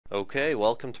Okay,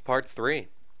 welcome to part 3.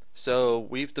 So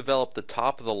we've developed the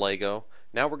top of the Lego.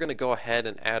 Now we're going to go ahead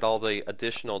and add all the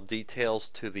additional details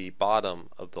to the bottom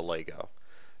of the Lego.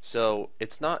 So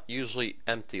it's not usually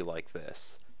empty like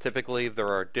this. Typically there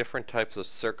are different types of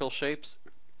circle shapes.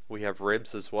 We have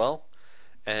ribs as well.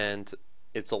 And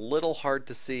it's a little hard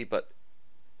to see, but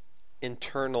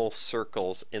internal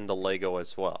circles in the Lego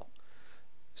as well.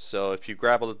 So if you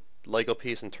grab a Lego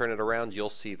piece and turn it around, you'll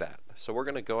see that. So we're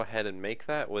going to go ahead and make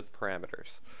that with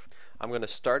parameters. I'm going to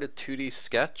start a 2D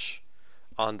sketch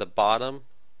on the bottom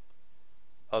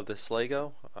of this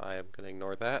Lego. I am going to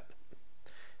ignore that.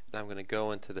 And I'm going to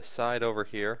go into the side over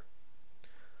here.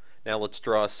 Now let's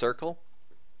draw a circle.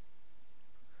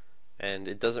 And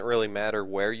it doesn't really matter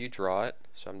where you draw it,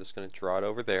 so I'm just going to draw it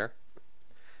over there.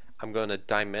 I'm going to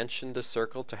dimension the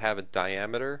circle to have a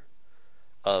diameter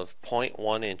of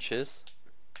 0.1 inches.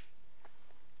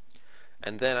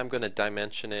 And then I'm going to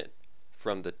dimension it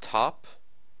from the top,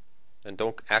 and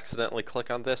don't accidentally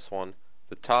click on this one,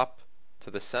 the top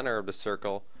to the center of the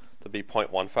circle to be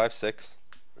 0.156,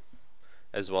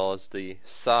 as well as the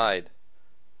side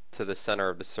to the center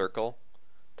of the circle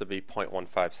to be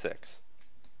 0.156.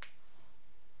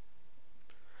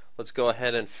 Let's go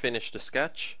ahead and finish the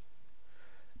sketch.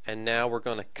 And now we're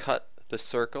going to cut the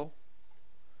circle.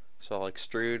 So I'll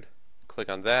extrude, click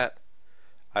on that.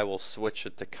 I will switch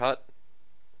it to cut.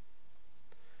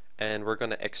 And we're going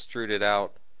to extrude it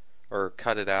out, or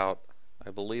cut it out.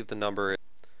 I believe the number is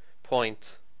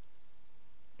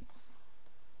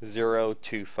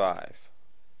 0.025.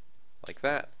 Like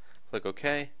that. Click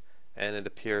OK. And it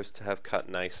appears to have cut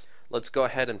nice. Let's go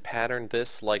ahead and pattern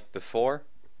this like before.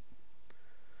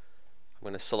 I'm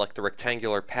going to select the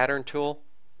rectangular pattern tool.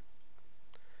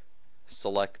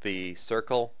 Select the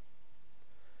circle.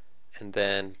 And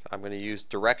then I'm going to use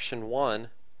direction 1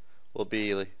 will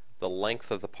be the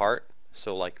length of the part.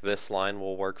 So like this line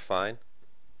will work fine.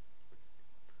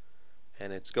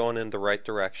 And it's going in the right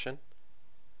direction.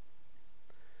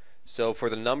 So for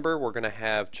the number we're going to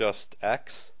have just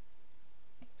X.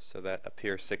 So that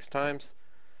appears 6 times.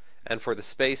 And for the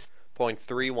space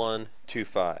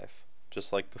 0.3125,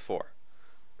 just like before.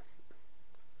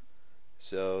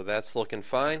 So that's looking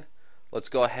fine. Let's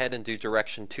go ahead and do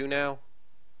direction 2 now.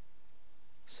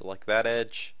 Select that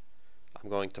edge. I'm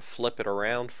going to flip it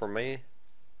around for me.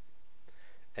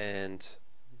 And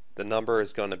the number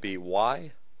is going to be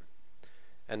Y.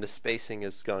 And the spacing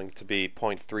is going to be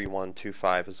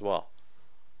 0.3125 as well.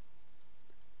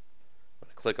 I'm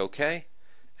going to click OK.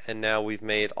 And now we've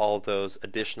made all those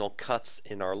additional cuts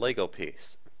in our Lego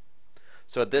piece.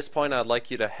 So at this point I'd like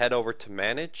you to head over to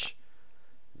Manage,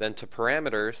 then to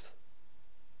Parameters,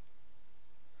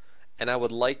 and I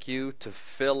would like you to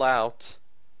fill out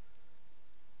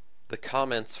the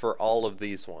comments for all of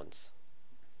these ones.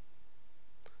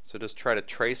 So just try to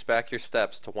trace back your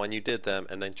steps to when you did them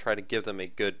and then try to give them a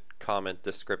good comment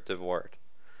descriptive word.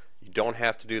 You don't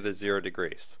have to do the 0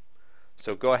 degrees.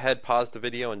 So go ahead, pause the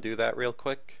video and do that real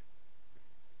quick.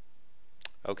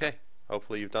 Okay,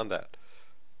 hopefully you've done that.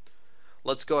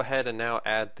 Let's go ahead and now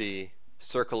add the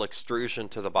circle extrusion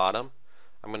to the bottom.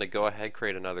 I'm going to go ahead and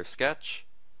create another sketch.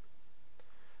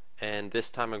 And this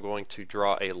time I'm going to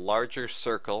draw a larger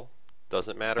circle,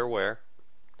 doesn't matter where,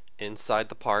 inside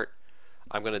the part.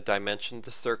 I'm going to dimension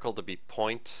the circle to be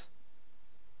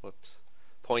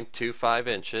 0.25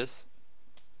 inches.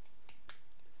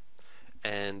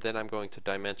 And then I'm going to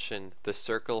dimension the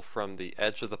circle from the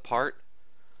edge of the part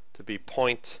to be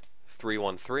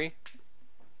 0.313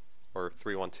 or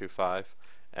 3125,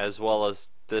 as well as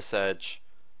this edge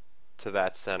to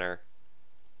that center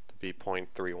to be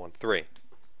 0.313.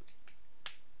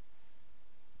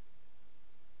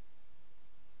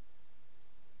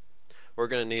 We're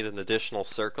going to need an additional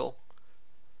circle.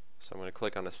 So I'm going to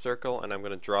click on the circle and I'm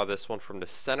going to draw this one from the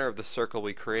center of the circle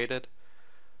we created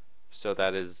so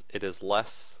that it is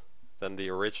less than the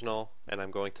original, and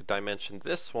I'm going to dimension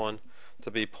this one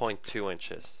to be 0.2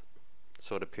 inches.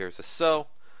 So it appears as so.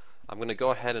 I'm going to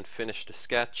go ahead and finish the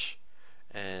sketch,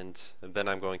 and then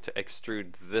I'm going to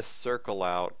extrude this circle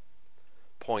out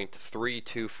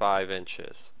 0.325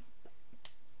 inches.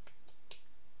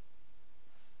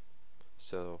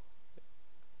 So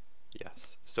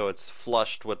yes, so it's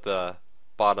flushed with the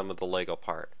bottom of the Lego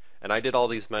part. And I did all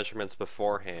these measurements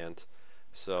beforehand,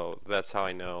 so that's how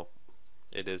I know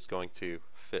it is going to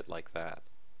fit like that.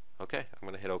 Okay, I'm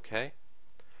going to hit OK.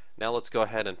 Now let's go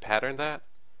ahead and pattern that.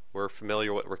 We're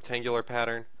familiar with rectangular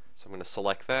pattern, so I'm going to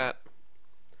select that,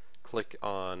 click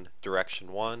on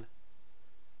direction 1,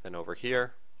 then over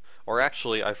here. Or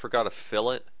actually, I forgot a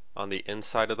fillet on the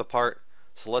inside of the part,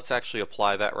 so let's actually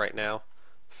apply that right now.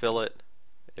 Fillet,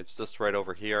 It's just right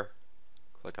over here.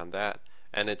 Click on that,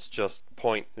 and it's just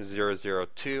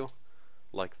 0.002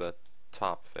 like the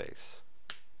top face.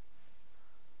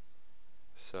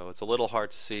 So it's a little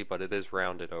hard to see, but it is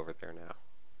rounded over there now.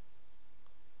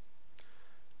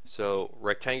 So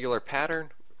rectangular pattern,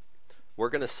 we're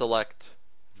going to select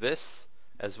this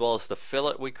as well as the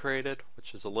fillet we created,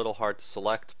 which is a little hard to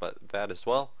select, but that as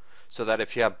well, so that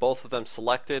if you have both of them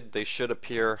selected, they should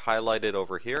appear highlighted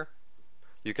over here.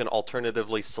 You can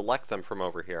alternatively select them from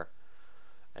over here.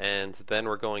 And then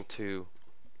we're going to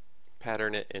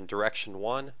pattern it in direction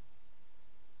 1,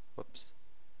 whoops,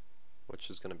 which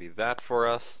is going to be that for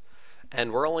us.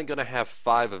 And we're only going to have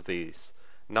 5 of these,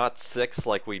 not 6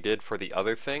 like we did for the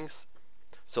other things.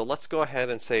 So let's go ahead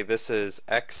and say this is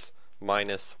x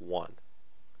minus 1.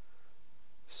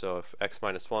 So if x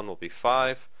minus 1 will be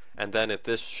 5, and then if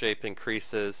this shape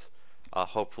increases,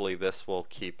 hopefully this will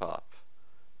keep up.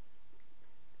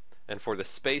 And for the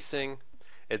spacing,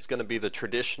 it's going to be the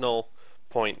traditional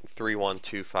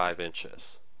 0.3125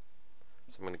 inches.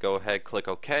 So I'm going to go ahead, click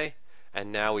OK,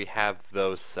 and now we have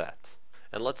those set.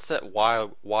 And let's set y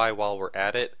while we're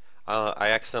at it. I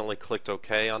accidentally clicked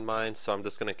OK on mine, so I'm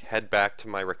just going to head back to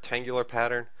my rectangular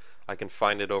pattern. I can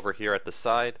find it over here at the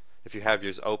side. If you have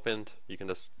yours opened, you can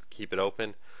just keep it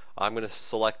open. I'm going to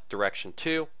select direction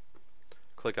 2,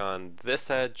 click on this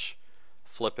edge,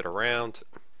 flip it around,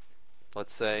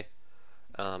 let's say,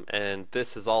 and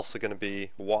this is also going to be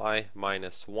y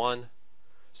minus 1.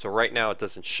 So right now it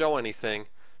doesn't show anything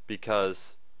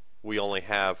because we only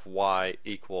have y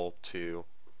equal to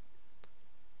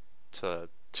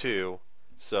 2,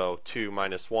 so 2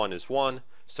 minus 1 is 1,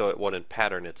 so it wouldn't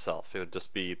pattern itself. It would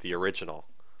just be the original.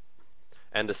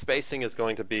 And the spacing is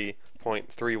going to be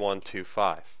 0.3125.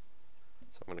 So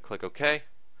I'm going to click OK.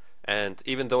 And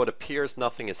even though it appears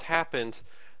nothing has happened,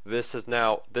 this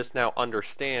now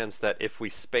understands that if we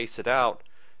space it out,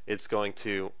 it's going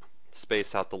to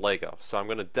space out the Lego. So I'm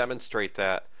going to demonstrate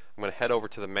that. I'm going to head over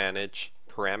to the Manage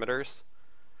Parameters,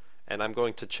 and I'm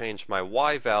going to change my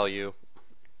Y value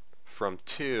from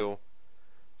 2.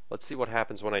 Let's see what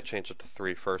happens when I change it to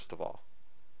 3 first of all.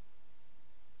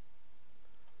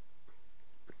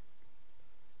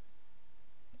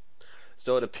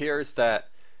 So it appears that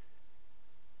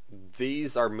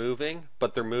these are moving,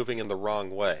 but they're moving in the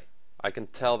wrong way. I can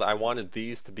tell that I wanted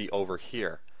these to be over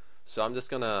here. So I'm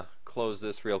just going to close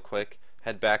this real quick,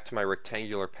 head back to my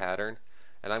rectangular pattern,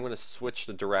 and I'm going to switch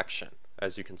the direction.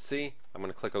 As you can see, I'm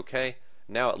going to click OK.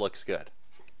 Now it looks good.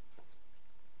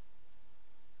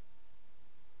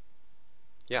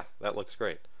 Yeah, that looks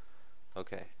great.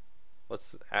 Okay,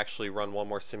 let's actually run one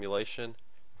more simulation.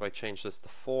 If I change this to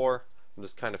 4, I'm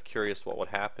just kind of curious what would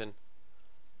happen.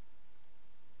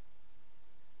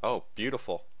 Oh,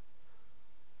 beautiful.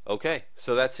 Okay,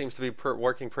 so that seems to be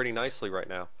working pretty nicely right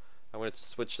now. I'm going to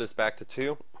switch this back to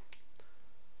 2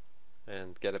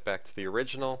 and get it back to the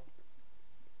original.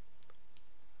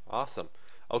 Awesome.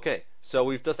 Okay, so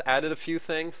we've just added a few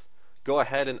things. Go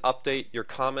ahead and update your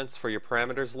comments for your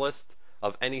parameters list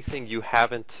of anything you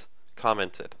haven't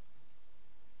commented.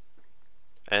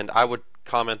 And I would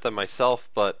comment them myself,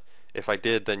 but if I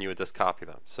did, then you would just copy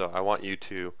them. So I want you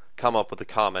to come up with the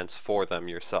comments for them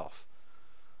yourself.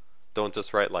 Don't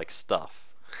just write like stuff.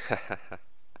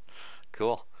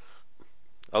 Cool.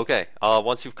 Okay,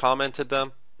 once you've commented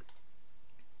them,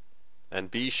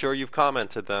 and be sure you've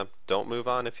commented them, don't move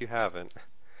on if you haven't.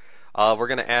 We're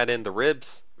going to add in the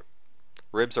ribs.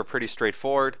 Ribs are pretty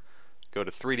straightforward. Go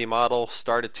to 3D model,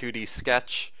 start a 2D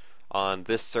sketch on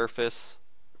this surface,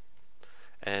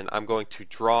 and I'm going to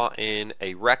draw in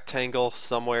a rectangle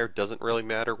somewhere, doesn't really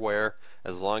matter where,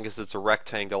 as long as it's a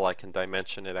rectangle I can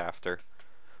dimension it after,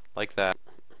 like that.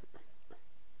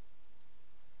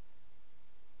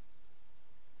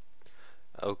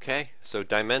 Okay, so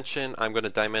dimension, I'm going to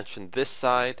dimension this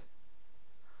side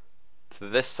to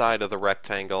this side of the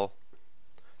rectangle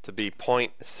to be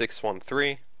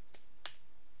 0.613.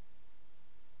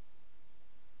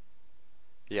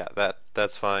 Yeah,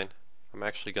 that's fine. I'm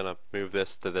actually going to move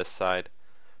this to this side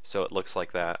so it looks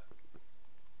like that. I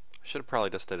should have probably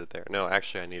just did it there. No,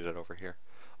 actually I need it over here.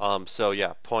 So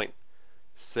yeah,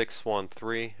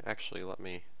 0.613. Actually, let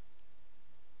me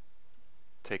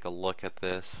take a look at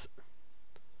this.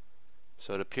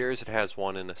 So it appears it has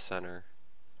one in the center.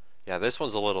 Yeah, this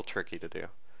one's a little tricky to do.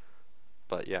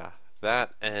 But yeah,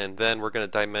 that, and then we're going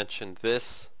to dimension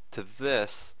this to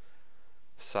this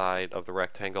side of the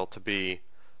rectangle to be,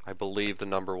 I believe the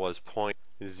number was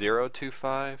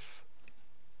 0.025.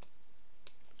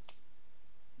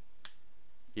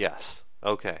 Yes,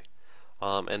 okay.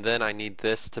 And then I need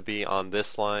this to be on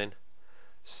this line,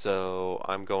 so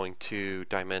I'm going to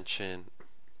dimension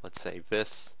let's say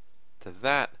this to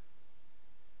that,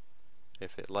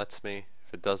 if it lets me.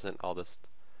 If it doesn't, I'll just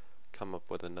come up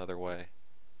with another way.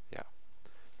 Yeah.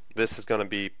 This is going to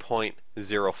be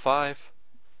 0.05,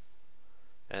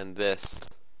 and this,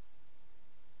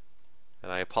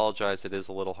 and I apologize, it is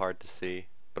a little hard to see,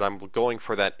 but I'm going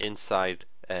for that inside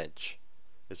edge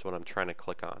is what I'm trying to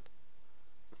click on.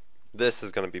 This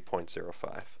is going to be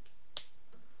 0.05.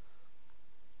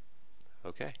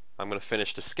 Okay, I'm going to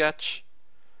finish the sketch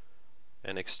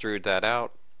and extrude that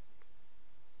out.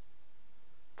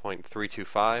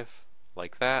 0.325,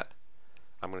 like that.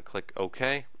 I'm going to click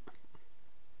OK.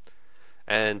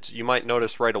 And you might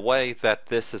notice right away that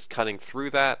this is cutting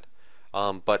through that,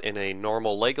 but in a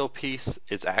normal Lego piece,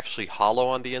 it's actually hollow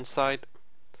on the inside.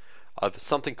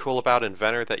 Something cool about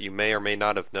Inventor that you may or may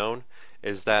not have known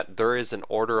is that there is an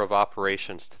order of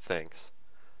operations to things.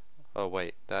 Oh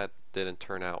wait, that didn't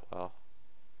turn out well.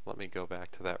 Let me go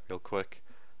back to that real quick.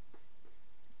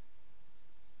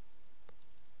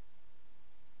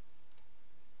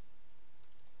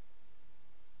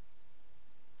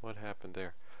 What happened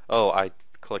there? Oh, I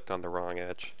clicked on the wrong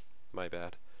edge. My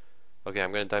bad. Okay,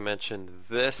 I'm going to dimension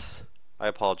this. I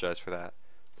apologize for that.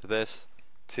 To this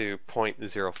to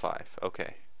 0.05.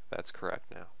 Okay, that's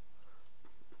correct now.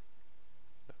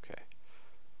 Okay.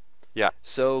 Yeah,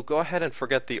 so go ahead and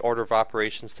forget the order of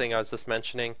operations thing I was just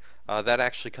mentioning. That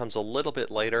actually comes a little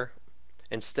bit later.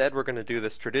 Instead, we're going to do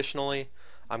this traditionally.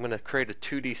 I'm going to create a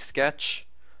 2D sketch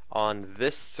on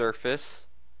this surface,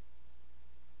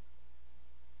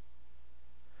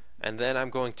 and then I'm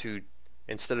going to,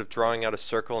 instead of drawing out a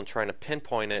circle and trying to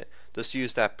pinpoint it, just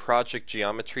use that project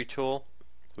geometry tool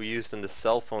we used in the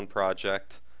cell phone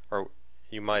project, or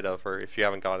you might have, or if you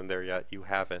haven't gotten there yet, you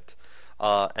haven't.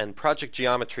 And project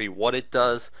geometry, what it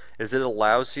does is it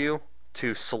allows you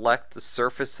to select the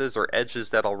surfaces or edges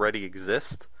that already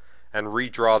exist and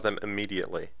redraw them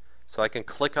immediately. So I can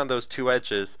click on those two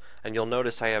edges, and you'll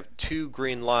notice I have two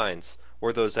green lines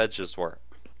where those edges were.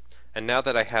 And now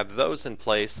that I have those in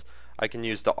place, I can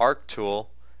use the arc tool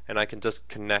and I can just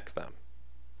connect them.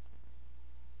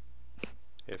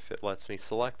 If it lets me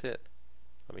select it,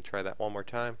 let me try that one more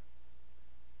time.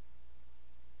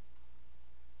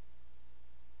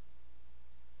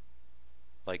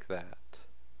 Like that.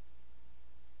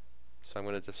 So I'm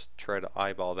going to just try to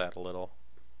eyeball that a little.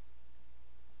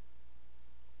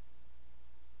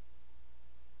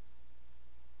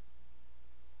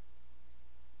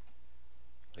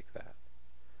 Like that.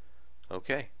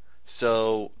 Okay,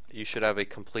 so you should have a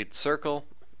complete circle.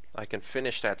 I can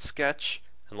finish that sketch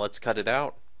and let's cut it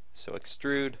out. So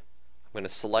extrude, I'm going to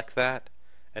select that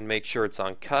and make sure it's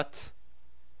on cut.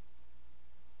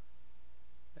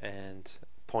 And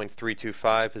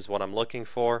 0.325 is what I'm looking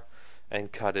for,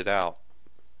 and cut it out.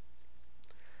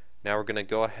 Now we're going to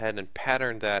go ahead and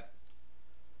pattern that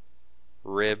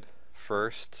rib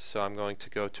first. So I'm going to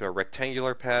go to a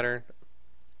rectangular pattern,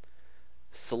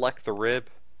 select the rib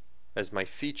as my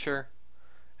feature,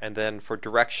 and then for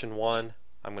direction 1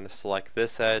 I'm going to select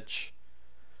this edge,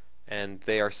 and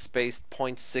they are spaced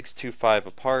 0.625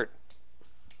 apart,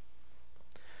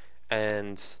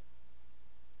 and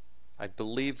I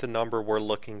believe the number we're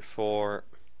looking for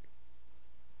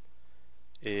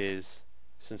is,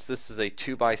 since this is a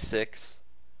 2x6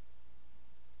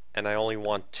 and I only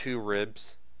want 2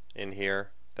 ribs in here,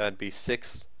 that'd be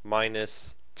 6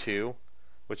 minus 2,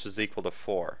 which is equal to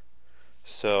 4.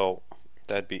 So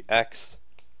that'd be x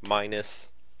minus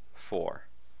 4.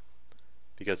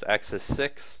 Because x is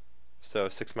 6, so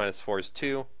 6 minus 4 is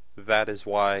 2. That is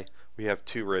why we have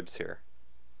 2 ribs here.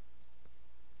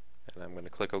 And I'm going to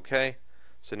click OK.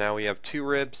 So now we have 2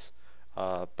 ribs,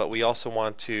 but we also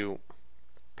want to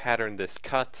pattern this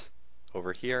cut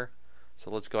over here.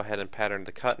 So let's go ahead and pattern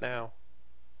the cut now.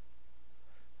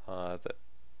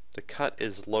 The cut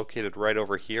is located right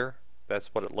over here.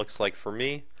 That's what it looks like for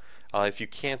me. If you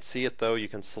can't see it though, you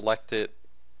can select it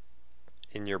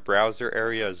in your browser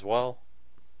area as well.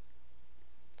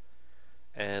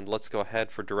 And let's go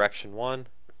ahead for direction 1.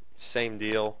 Same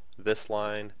deal, this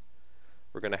line.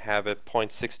 We're going to have it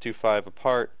 0.625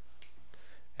 apart,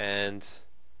 and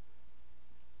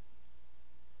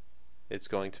it's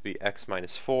going to be x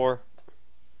minus 4.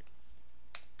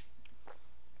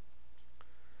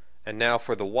 And now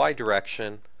for the y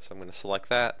direction, so I'm going to select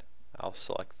that. I'll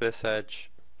select this edge.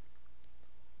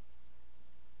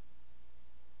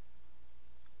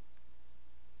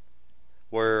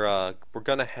 We're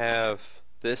going to have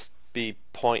this be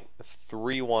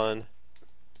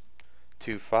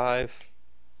 0.3125.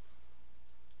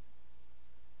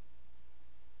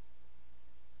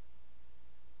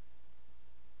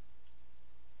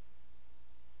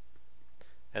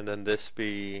 and then this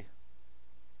be,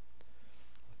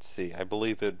 let's see, I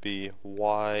believe it'd be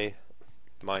y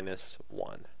minus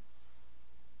 1,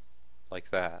 like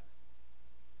that.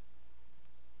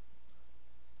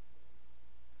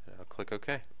 And I'll click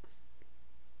OK.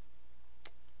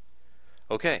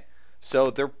 Okay, so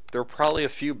there are probably a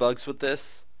few bugs with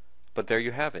this, but there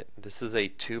you have it. This is a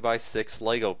 2x6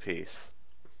 Lego piece.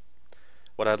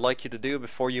 What I'd like you to do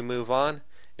before you move on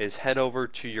is head over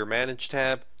to your Manage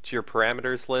tab, to your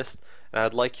parameters list, and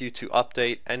I'd like you to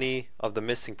update any of the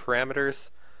missing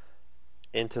parameters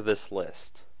into this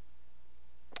list.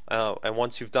 And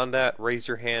once you've done that, raise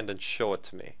your hand and show it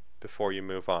to me before you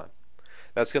move on.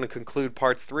 That's going to conclude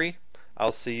part 3.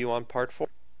 I'll see you on part 4.